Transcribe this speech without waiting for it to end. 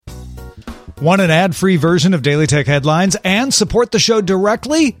Want an ad-free version of Daily Tech Headlines and support the show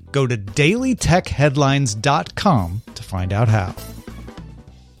directly? Go to dailytechheadlines.com to find out how.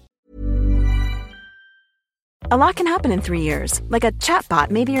 A lot can happen in 3 years, like a chatbot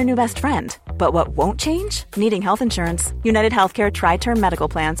may be your new best friend. But what won't change? Needing health insurance. United Healthcare Tri-Term Medical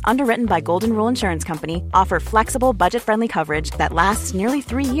Plans, underwritten by Golden Rule Insurance Company, offer flexible, budget-friendly coverage that lasts nearly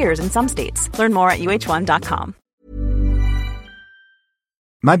 3 years in some states. Learn more at uh1.com.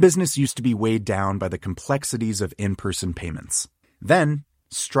 My business used to be weighed down by the complexities of in-person payments. Then,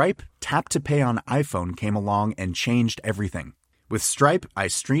 Stripe Tap to Pay on iPhone came along and changed everything. With Stripe, I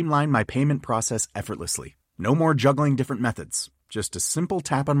streamlined my payment process effortlessly. No more juggling different methods. Just a simple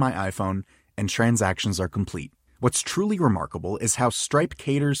tap on my iPhone and transactions are complete. What's truly remarkable is how Stripe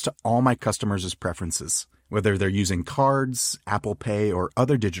caters to all my customers' preferences. Whether they're using cards, Apple Pay, or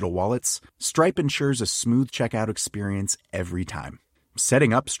other digital wallets, Stripe ensures a smooth checkout experience every time.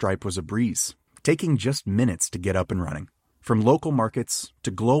 Setting up Stripe was a breeze, taking just minutes to get up and running. From local markets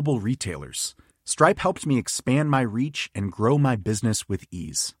to global retailers, Stripe helped me expand my reach and grow my business with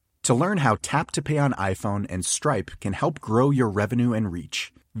ease. To learn how Tap to Pay on iPhone and Stripe can help grow your revenue and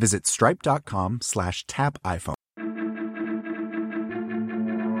reach, visit stripe.com/tapiphone.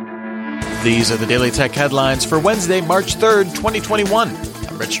 These are the Daily Tech Headlines for Wednesday, March 3rd, 2021.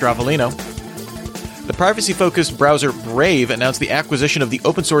 I'm Rich Stravollino. The privacy-focused browser Brave announced the acquisition of the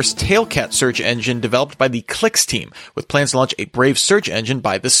open-source Tailcat search engine developed by the Clicks team, with plans to launch a Brave search engine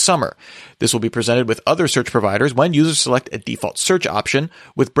by this summer. This will be presented with other search providers when users select a default search option,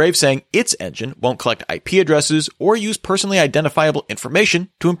 with Brave saying its engine won't collect IP addresses or use personally identifiable information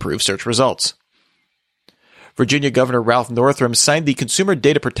to improve search results. Virginia Governor Ralph Northam signed the Consumer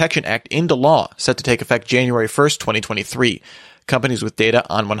Data Protection Act into law, set to take effect January 1st, 2023. Companies with data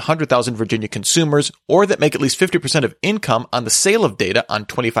on 100,000 Virginia consumers or that make at least 50% of income on the sale of data on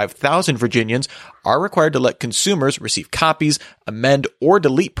 25,000 Virginians are required to let consumers receive copies, amend, or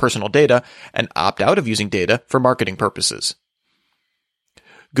delete personal data, and opt out of using data for marketing purposes.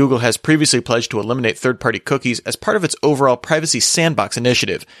 Google has previously pledged to eliminate third-party cookies as part of its overall Privacy Sandbox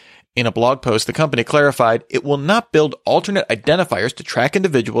initiative. In a blog post, the company clarified it will not build alternate identifiers to track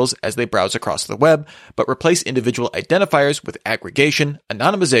individuals as they browse across the web, but replace individual identifiers with aggregation,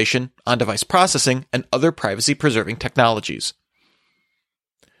 anonymization, on-device processing, and other privacy-preserving technologies.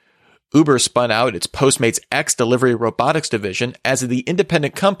 Uber spun out its Postmates X delivery robotics division as the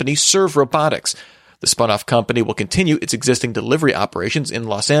independent company Serve Robotics. The spun-off company will continue its existing delivery operations in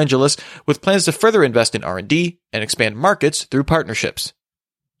Los Angeles, with plans to further invest in R&D and expand markets through partnerships.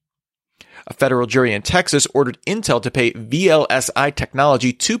 A federal jury in Texas ordered Intel to pay VLSI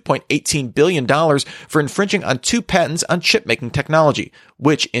Technology $2.18 billion for infringing on 2 patents on chip-making technology,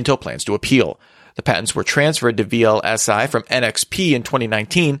 which Intel plans to appeal. The patents were transferred to VLSI from NXP in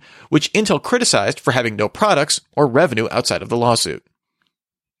 2019, which Intel criticized for having no products or revenue outside of the lawsuit.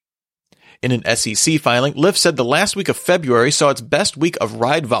 In an SEC filing, Lyft said the last week of February saw its best week of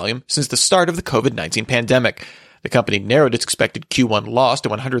ride volume since the start of the COVID-19 pandemic. The company narrowed its expected Q1 loss to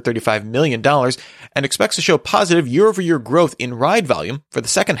 $135 million and expects to show positive year-over-year growth in ride volume for the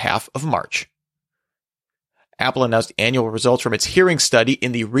second half of March. Apple announced annual results from its hearing study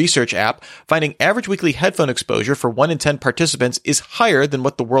in the Research app, finding average weekly headphone exposure for 1 in 10 participants is higher than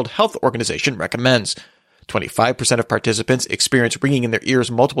what the World Health Organization recommends. 25% of participants experience ringing in their ears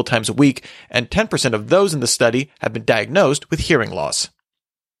multiple times a week, and 10% of those in the study have been diagnosed with hearing loss.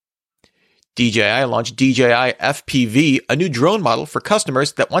 DJI launched DJI FPV, a new drone model for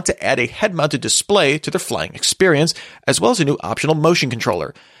customers that want to add a head-mounted display to their flying experience, as well as a new optional motion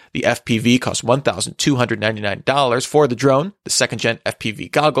controller. The FPV costs $1,299 for the drone, the second-gen FPV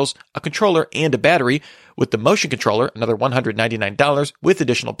goggles, a controller, and a battery, with the motion controller another $199 with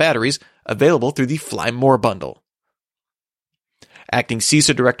additional batteries, available through the Fly More bundle. Acting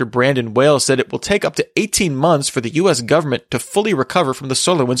CISA Director Brandon Wales said it will take up to 18 months for the U.S. government to fully recover from the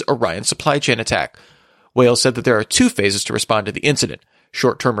SolarWinds Orion supply chain attack. Wales said that there are 2 phases to respond to the incident: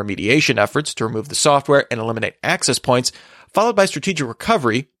 short-term remediation efforts to remove the software and eliminate access points, followed by strategic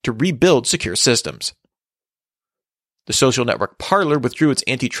recovery to rebuild secure systems. The social network Parler withdrew its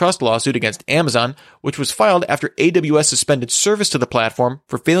antitrust lawsuit against Amazon, which was filed after AWS suspended service to the platform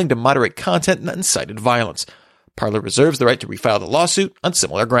for failing to moderate content that incited violence. Parler reserves the right to refile the lawsuit on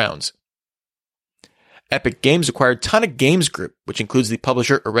similar grounds. Epic Games acquired Tonic Games Group, which includes the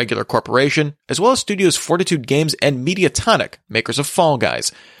publisher Irregular Corporation, as well as studios Fortitude Games and Mediatonic, makers of Fall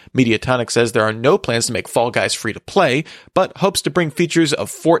Guys. Mediatonic says there are no plans to make Fall Guys free to play, but hopes to bring features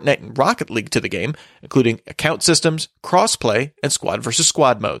of Fortnite and Rocket League to the game, including account systems, crossplay, and squad versus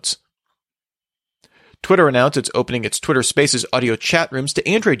squad modes. Twitter announced it's opening its Twitter Spaces audio chat rooms to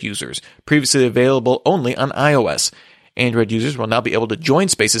Android users, previously available only on iOS. Android users will now be able to join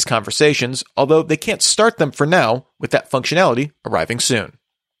Spaces conversations, although they can't start them for now, with that functionality arriving soon.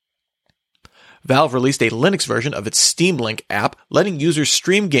 Valve released a Linux version of its Steam Link app, letting users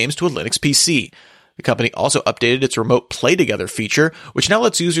stream games to a Linux PC. The company also updated its Remote Play Together feature, which now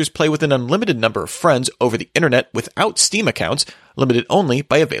lets users play with an unlimited number of friends over the internet without Steam accounts, limited only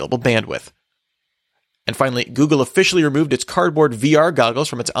by available bandwidth. And finally, Google officially removed its Cardboard VR goggles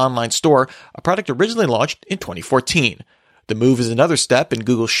from its online store, a product originally launched in 2014. The move is another step in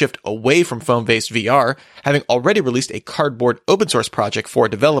Google's shift away from phone-based VR, having already released a Cardboard open-source project for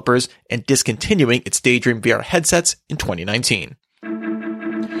developers and discontinuing its Daydream VR headsets in 2019.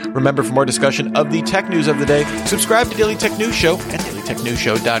 Remember, for more discussion of the tech news of the day, subscribe to Daily Tech News Show at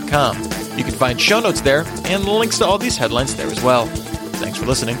dailytechnewsshow.com. You can find show notes there and links to all these headlines there as well. Thanks for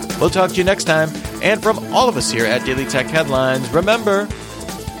listening. We'll talk to you next time. And from all of us here at Daily Tech Headlines, remember,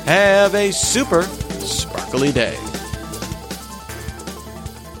 have a super sparkly day.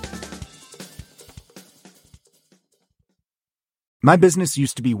 My business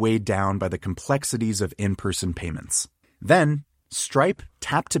used to be weighed down by the complexities of in-person payments. Then, Stripe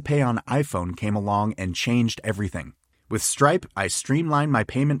Tap to Pay on iPhone came along and changed everything. With Stripe, I streamlined my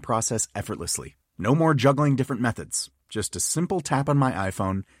payment process effortlessly. No more juggling different methods. Just a simple tap on my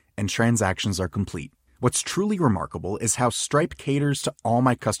iPhone, and transactions are complete. What's truly remarkable is how Stripe caters to all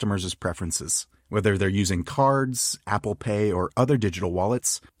my customers' preferences. Whether they're using cards, Apple Pay, or other digital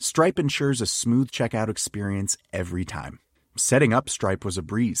wallets, Stripe ensures a smooth checkout experience every time. Setting up Stripe was a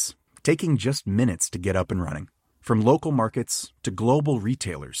breeze, taking just minutes to get up and running. From local markets to global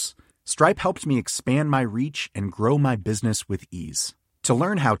retailers, Stripe helped me expand my reach and grow my business with ease. To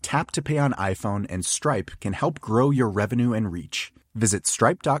learn how Tap to Pay on iPhone and Stripe can help grow your revenue and reach, visit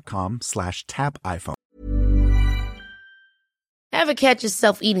stripe.com/tapiphone. Ever catch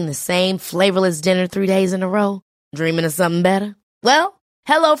yourself eating the same flavorless dinner 3 days in a row? Dreaming of something better? Well,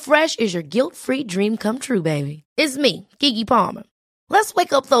 HelloFresh is your guilt-free dream come true, baby. It's me, Keke Palmer. Let's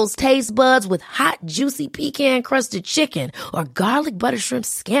wake up those taste buds with hot, juicy pecan-crusted chicken or garlic butter shrimp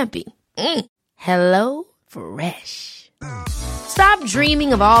scampi. Hello Fresh. Stop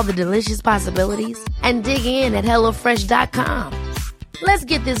dreaming of all the delicious possibilities and dig in at HelloFresh.com. Let's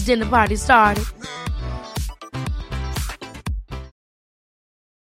get this dinner party started.